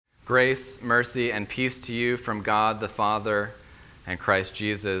Grace, mercy, and peace to you from God the Father and Christ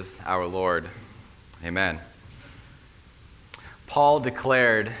Jesus our Lord. Amen. Paul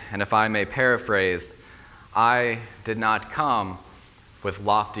declared, and if I may paraphrase, I did not come with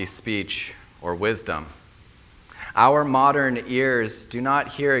lofty speech or wisdom. Our modern ears do not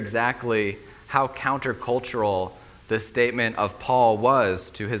hear exactly how countercultural this statement of Paul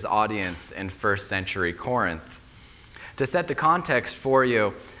was to his audience in first century Corinth. To set the context for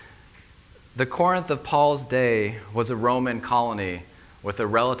you, the Corinth of Paul's day was a Roman colony with a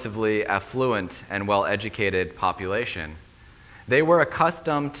relatively affluent and well-educated population. They were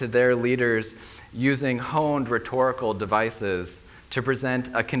accustomed to their leaders using honed rhetorical devices to present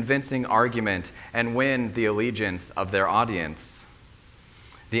a convincing argument and win the allegiance of their audience.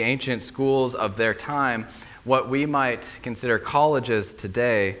 The ancient schools of their time, what we might consider colleges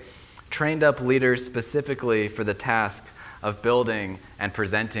today, trained up leaders specifically for the task of building and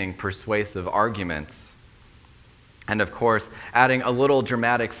presenting persuasive arguments. And of course, adding a little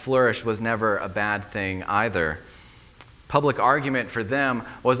dramatic flourish was never a bad thing either. Public argument for them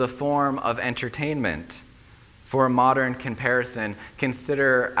was a form of entertainment. For a modern comparison,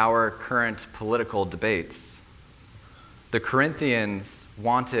 consider our current political debates. The Corinthians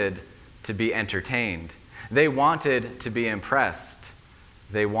wanted to be entertained. They wanted to be impressed.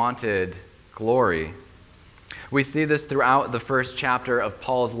 They wanted glory. We see this throughout the first chapter of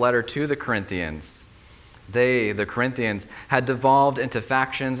Paul's letter to the Corinthians. They, the Corinthians, had devolved into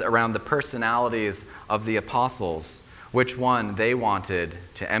factions around the personalities of the apostles, which one they wanted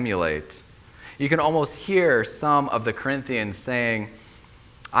to emulate. You can almost hear some of the Corinthians saying,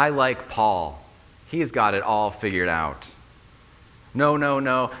 I like Paul. He's got it all figured out.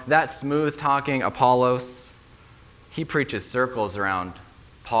 No, that smooth-talking Apollos, he preaches circles around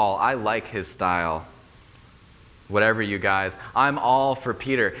Paul. I like his style. Whatever, you guys, I'm all for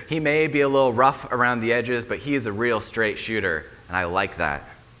Peter. He may be a little rough around the edges, but he's a real straight shooter, and I like that.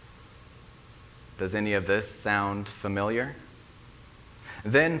 Does any of this sound familiar?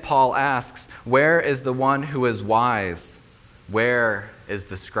 Then Paul asks, where is the one who is wise? Where is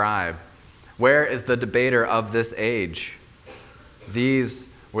the scribe? Where is the debater of this age? These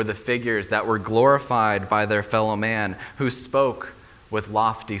were the figures that were glorified by their fellow man, who spoke with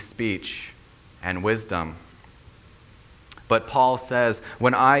lofty speech and wisdom. But Paul says,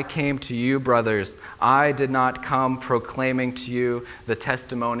 when I came to you, brothers, I did not come proclaiming to you the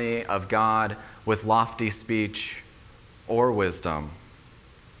testimony of God with lofty speech or wisdom.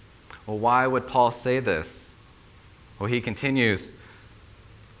 Well, why would Paul say this? Well, he continues,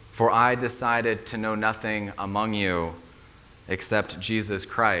 for I decided to know nothing among you except Jesus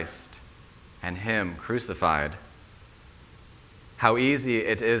Christ and Him crucified. How easy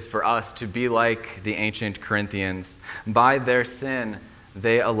it is for us to be like the ancient Corinthians. By their sin,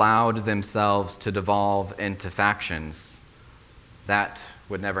 they allowed themselves to devolve into factions. That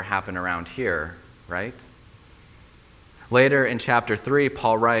would never happen around here, right? Later in chapter 3,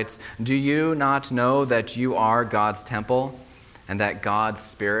 Paul writes, do you not know that you are God's temple and that God's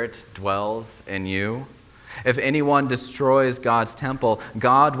Spirit dwells in you? If anyone destroys God's temple,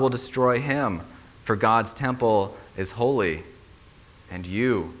 God will destroy him, for God's temple is holy, and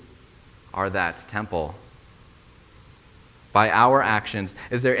you are that temple. By our actions,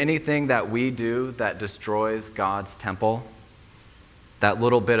 is there anything that we do that destroys God's temple? That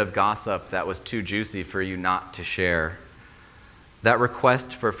little bit of gossip that was too juicy for you not to share? That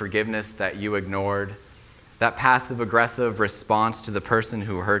request for forgiveness that you ignored? That passive-aggressive response to the person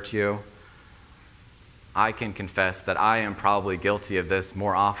who hurt you? I can confess that I am probably guilty of this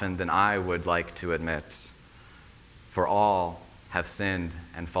more often than I would like to admit. For all have sinned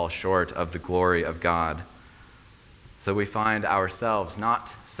and fall short of the glory of God. So we find ourselves not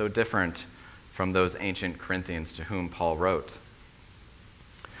so different from those ancient Corinthians to whom Paul wrote.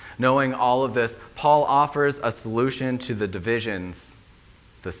 Knowing all of this, Paul offers a solution to the divisions,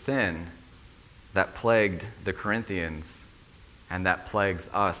 the sin that plagued the Corinthians and that plagues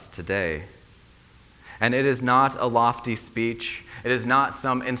us today. And it is not a lofty speech. It is not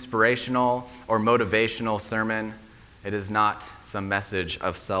some inspirational or motivational sermon. It is not some message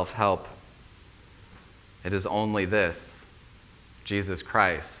of self-help. It is only this, Jesus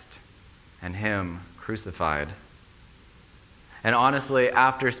Christ and Him crucified. And honestly,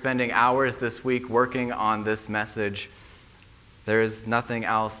 after spending hours this week working on this message, there is nothing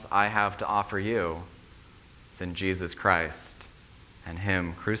else I have to offer you than Jesus Christ and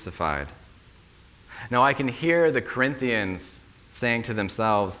Him crucified. Now, I can hear the Corinthians saying to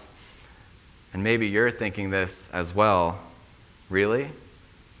themselves, and maybe you're thinking this as well, really?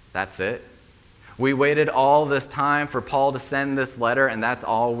 That's it? We waited all this time for Paul to send this letter, and that's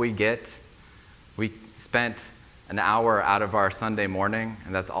all we get. We spent an hour out of our Sunday morning,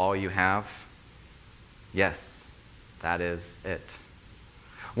 and that's all you have. Yes, that is it.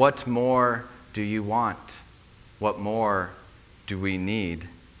 What more do you want? What more do we need?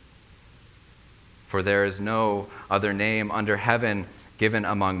 For there is no other name under heaven given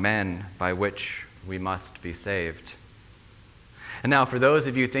among men by which we must be saved. And now for those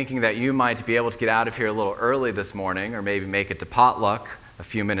of you thinking that you might be able to get out of here a little early this morning, or maybe make it to potluck a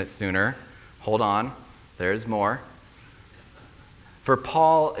few minutes sooner, hold on, there's more. For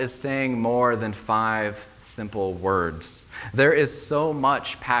Paul is saying more than 5 simple words. There is so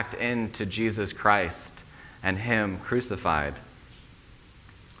much packed into Jesus Christ and Him crucified.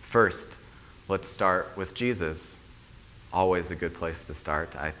 First, let's start with Jesus. Always a good place to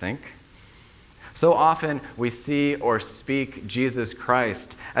start, I think. So often we see or speak Jesus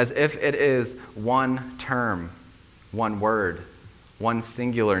Christ as if it is one term, one word, one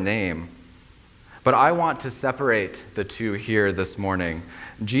singular name. But I want to separate the two here this morning.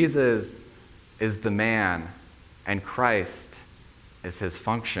 Jesus is the man, and Christ is his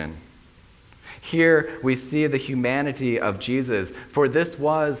function. Here we see the humanity of Jesus, for this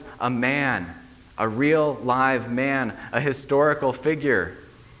was a man, a real live man, a historical figure.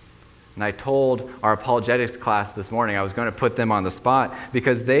 And I told our apologetics class this morning I was going to put them on the spot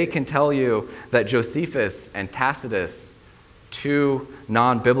because they can tell you that Josephus and Tacitus, 2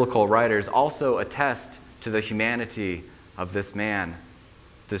 non-biblical writers, also attest to the humanity of this man,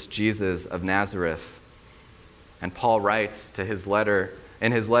 this Jesus of Nazareth. And Paul writes in his letter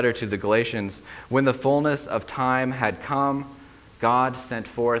to the Galatians, when the fullness of time had come, God sent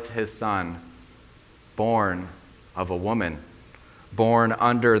forth his Son, born of a woman, born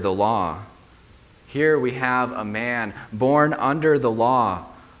under the law. Here we have a man born under the law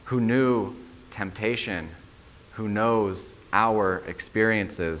who knew temptation, who knows our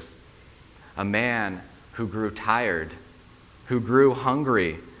experiences. A man who grew tired, who grew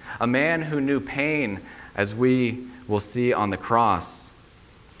hungry. A man who knew pain, as we will see on the cross.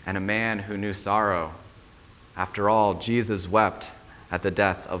 And a man who knew sorrow. After all, Jesus wept at the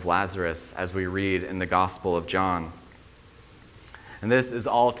death of Lazarus, as we read in the Gospel of John. And this is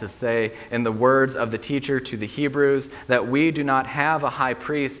all to say, in the words of the teacher to the Hebrews, that we do not have a high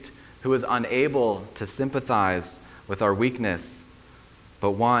priest who is unable to sympathize with our weakness,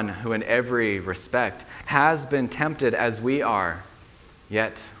 but one who in every respect has been tempted as we are,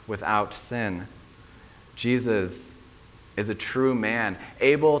 yet without sin. Jesus is a true man,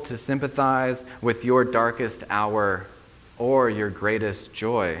 able to sympathize with your darkest hour or your greatest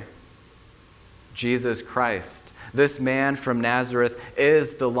joy. Jesus Christ, this man from Nazareth,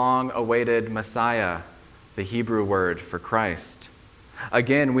 is the long-awaited Messiah, the Hebrew word for Christ.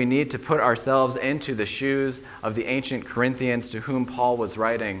 Again, we need to put ourselves into the shoes of the ancient Corinthians to whom Paul was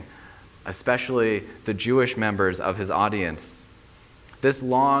writing, especially the Jewish members of his audience. This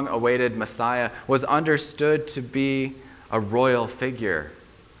long-awaited Messiah was understood to be a royal figure,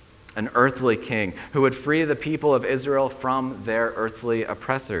 an earthly king who would free the people of Israel from their earthly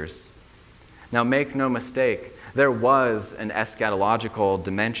oppressors. Now, make no mistake, there was an eschatological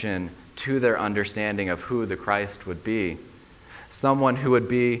dimension to their understanding of who the Christ would be. Someone who would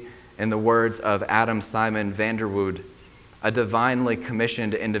be, in the words of Adam Simon van der Wood, a divinely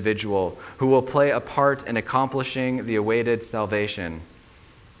commissioned individual who will play a part in accomplishing the awaited salvation.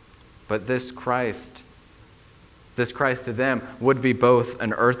 But this Christ to them would be both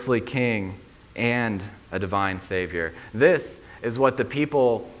an earthly king and a divine Savior. This is what the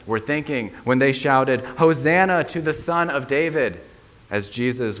people were thinking when they shouted, "Hosanna to the Son of David," as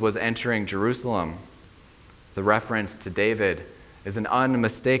Jesus was entering Jerusalem. The reference to David is an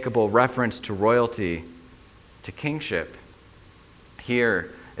unmistakable reference to royalty, to kingship.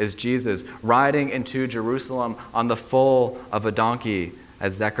 Here is Jesus riding into Jerusalem on the foal of a donkey,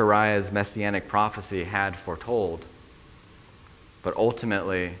 as Zechariah's messianic prophecy had foretold. But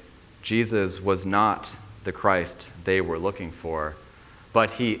ultimately, Jesus was not the Christ they were looking for,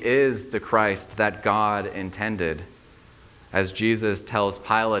 but he is the Christ that God intended. As Jesus tells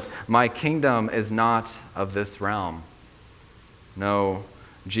Pilate, "My kingdom is not of this realm." No,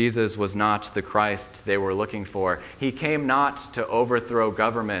 Jesus was not the Christ they were looking for. He came not to overthrow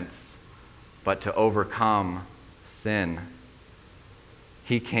governments, but to overcome sin.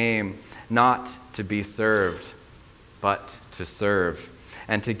 He came not to be served, but to serve,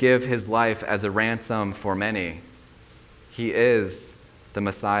 and to give his life as a ransom for many. He is the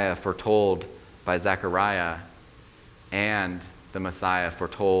Messiah foretold by Zechariah and the Messiah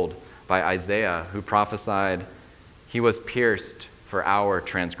foretold by Isaiah, who prophesied, "He was pierced for our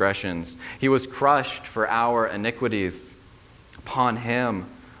transgressions. He was crushed for our iniquities. Upon him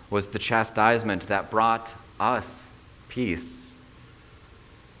was the chastisement that brought us peace.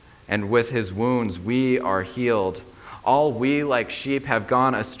 And with his wounds we are healed. All we like sheep have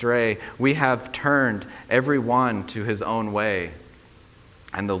gone astray. We have turned every one to his own way.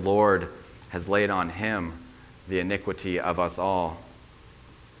 And the Lord has laid on him the iniquity of us all.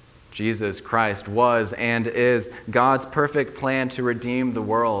 Jesus Christ was and is God's perfect plan to redeem the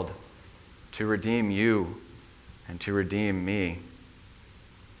world, to redeem you, and to redeem me,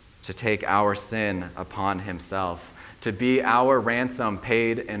 to take our sin upon himself, to be our ransom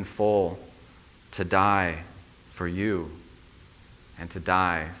paid in full, to die for you, and to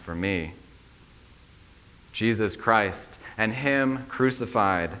die for me. Jesus Christ and him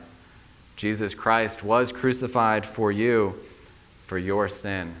crucified. Jesus Christ was crucified for you, for your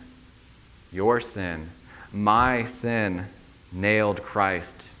sin. Your sin, my sin, nailed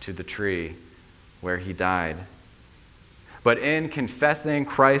Christ to the tree where he died. But in confessing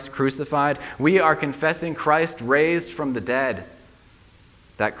Christ crucified, we are confessing Christ raised from the dead,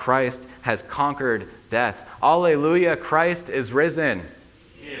 that Christ has conquered death. Alleluia, Christ is risen.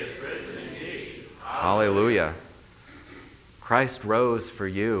 He is risen indeed. Alleluia. Christ rose for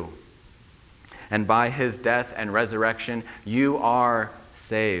you. And by his death and resurrection, you are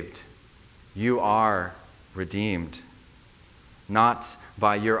saved. You are redeemed, not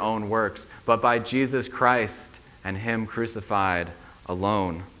by your own works, but by Jesus Christ and him crucified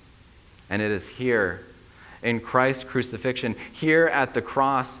alone. And it is here, in Christ's crucifixion, here at the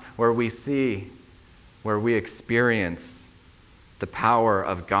cross, where we see, where we experience the power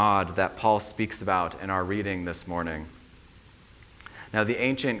of God that Paul speaks about in our reading this morning. Now, the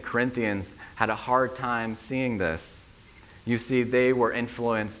ancient Corinthians had a hard time seeing this. You see, they were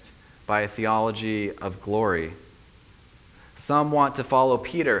influenced by a theology of glory. Some want to follow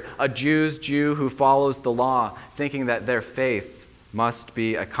Peter, a Jew's Jew who follows the law, thinking that their faith must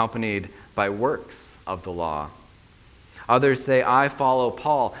be accompanied by works of the law. Others say, I follow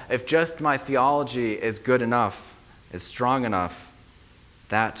Paul. If just my theology is good enough, is strong enough,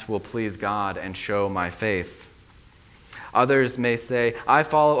 that will please God and show my faith. Others may say, I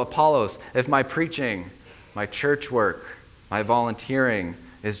follow Apollos. If my preaching, my church work, my volunteering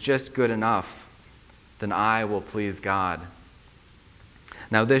is just good enough, then I will please God.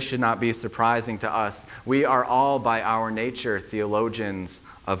 Now, this should not be surprising to us. We are all, by our nature, theologians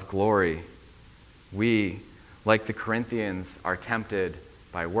of glory. We, like the Corinthians, are tempted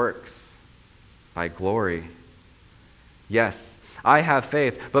by works, by glory. Yes, I have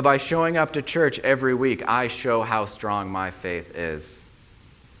faith, but by showing up to church every week, I show how strong my faith is.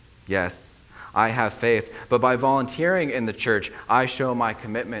 Yes, I have faith, but by volunteering in the church, I show my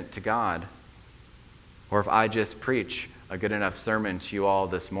commitment to God. Or if I just preach a good enough sermon to you all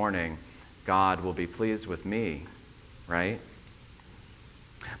this morning, God will be pleased with me, right?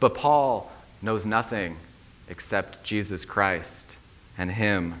 But Paul knows nothing except Jesus Christ and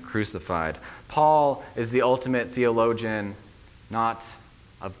him crucified. Paul is the ultimate theologian, not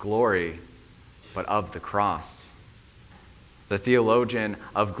of glory, but of the cross. The theologian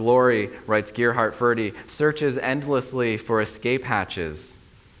of glory, writes Gerhard Forde, searches endlessly for escape hatches.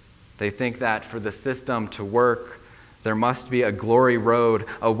 They think that for the system to work, there must be a glory road,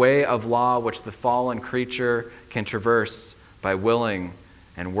 a way of law which the fallen creature can traverse by willing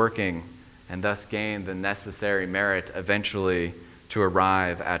and working, and thus gain the necessary merit eventually to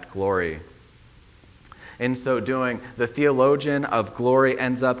arrive at glory. In so doing, the theologian of glory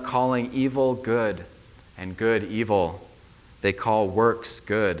ends up calling evil good and good evil. They call works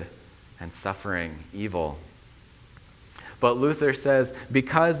good and suffering evil. But Luther says,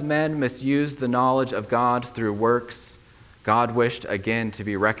 because men misuse the knowledge of God through works, God wished again to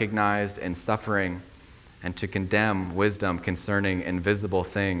be recognized in suffering and to condemn wisdom concerning invisible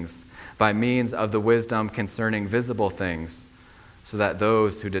things by means of the wisdom concerning visible things, so that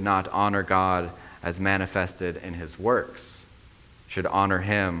those who did not honor God as manifested in his works should honor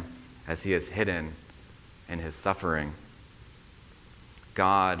him as he is hidden in his suffering.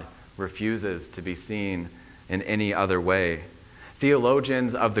 God refuses to be seen in any other way.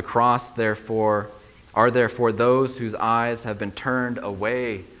 Theologians of the cross, therefore, are those whose eyes have been turned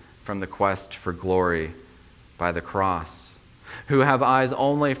away from the quest for glory by the cross, who have eyes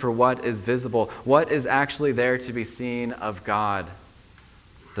only for what is visible, what is actually there to be seen of God,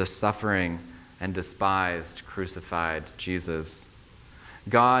 the suffering and despised crucified Jesus.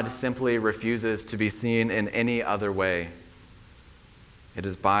 God simply refuses to be seen in any other way. It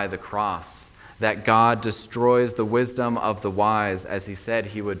is by the cross that God destroys the wisdom of the wise, as he said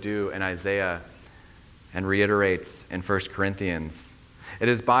he would do in Isaiah, and reiterates in 1 Corinthians. It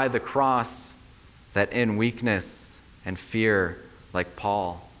is by the cross that in weakness and fear, like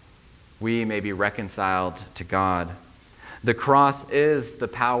Paul, we may be reconciled to God. The cross is the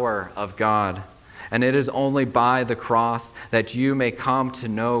power of God, and it is only by the cross that you may come to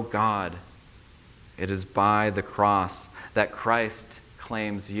know God. It is by the cross that Christ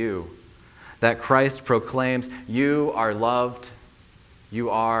claims you, that Christ proclaims, you are loved, you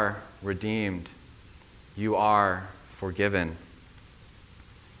are redeemed, you are forgiven.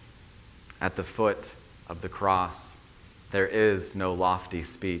 At the foot of the cross, there is no lofty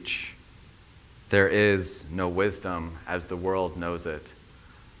speech. There is no wisdom as the world knows it.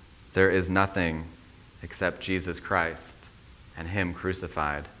 There is nothing except Jesus Christ and Him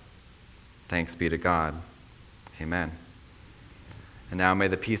crucified. Thanks be to God. Amen. And now may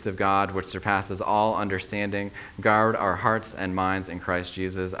the peace of God, which surpasses all understanding, guard our hearts and minds in Christ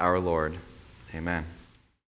Jesus our Lord. Amen.